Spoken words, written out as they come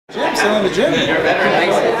still in the gym.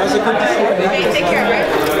 How's it good to see you? Hey, take care, right?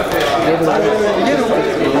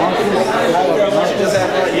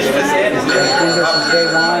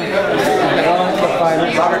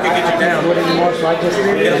 Robert can get you down.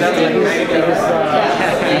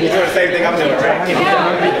 You do the same thing I'm doing, right?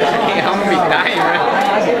 I'm gonna be dying, right?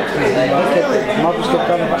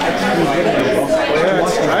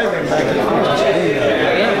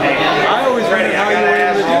 I always wondered how you were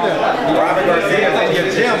able to do that. Robert Garcia is in your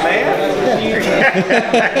gym, man.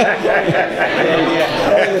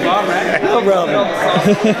 No problem.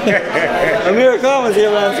 Amir Khan was here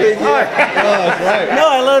last week. Oh, that's right. No,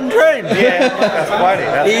 I let him train. Yeah, that's funny.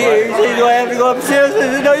 He said, do I have to go upstairs? I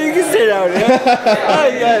said, no, you can sit down.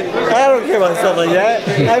 I don't care about stuff like that.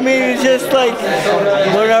 I mean, it's just like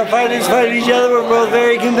when our fighters fight each other, we're both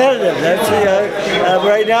very competitive. That's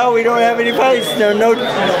right now we don't have any fights. There's no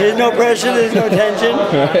pressure, there's no tension.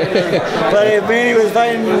 But if Manny was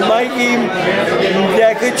fighting Mikey,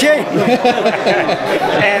 that could change.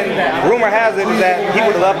 And rumor has it that he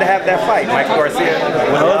would love to have that fight. Mike Garcia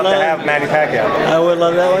would love to have Manny Pacquiao. I would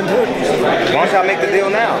love that one too. Why don't y'all make the deal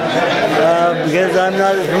now? Because I'm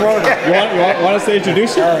not his promoter. You want us to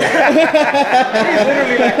introduce you? He's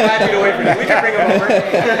literally like 5 feet away from you. We can bring him over.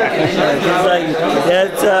 It's like,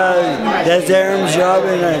 that's Aaron's job,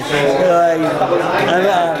 and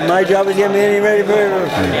my job is getting Manny ready for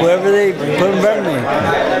whoever they put in front of me.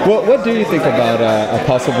 What do you think about a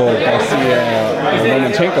possible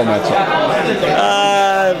Garcia-Lomachenko matchup?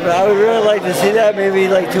 I would really like to see that. Maybe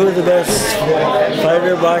like two of the best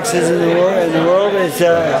fighter boxers in the world. It'd be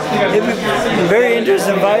a very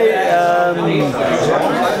interesting fight.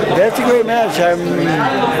 That's a great match. I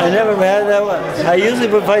never had that one. I usually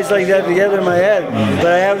put fights like that together in my head,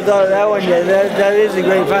 but I haven't thought of that one yet. That is a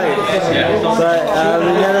great fight. But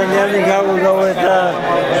then on the other card, we'll go with.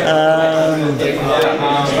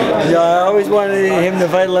 I always wanted him to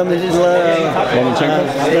fight Lomachenko?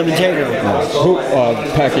 Who?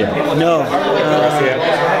 Pacquiao? No.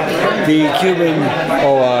 The Cuban.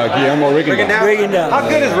 Guillermo Rigonedeaux. How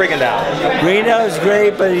good is Rigonedeaux? Rigonedeaux is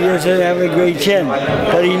great, but he doesn't have a great chin.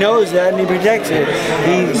 But he knows that and he protects it.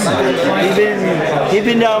 He's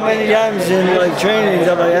been down many times in like training and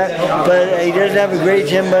stuff like that. But he doesn't have a great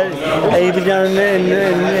chin. But he's been down in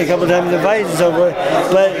a couple times in fights and so forth.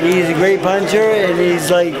 But he's a great puncher, and he's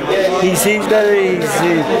like he sees better.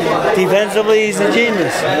 Defensively, he's a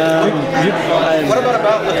genius. What about a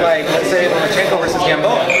bout with, like, let's say Lomachenko versus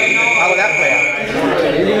Gamboa? How would that play out?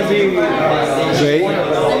 Great.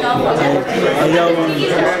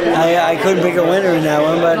 I couldn't pick a winner in that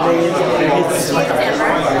one, but it's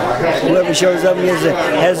whoever shows up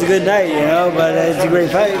has a good night, you know. But it's a great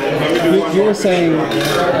fight. You were saying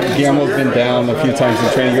Guillermo's been down a few times in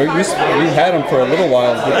training. You had him for a little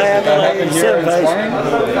while. Did that happen here in sparring?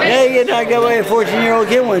 Yeah, he got knocked out by a 14-year-old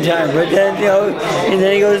kid one time, but then and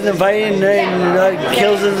then he goes in the fight and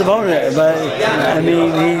kills his opponent. But I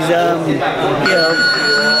mean, he's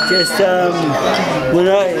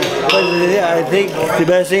I think the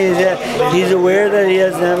best thing is that he's aware that he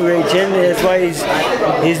doesn't have a great chin. That's why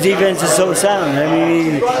his defense is so sound. I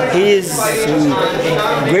mean, he is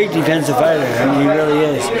a great defensive fighter. I mean, he really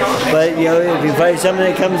is. But if you fight something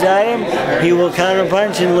that comes at him, he will counter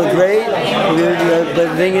punch and look great. But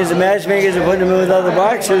the thing is, the matchmakers are putting him in with other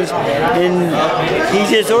boxers, and he's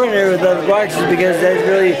just ordinary with other boxers because that's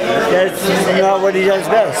not what he does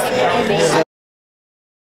best.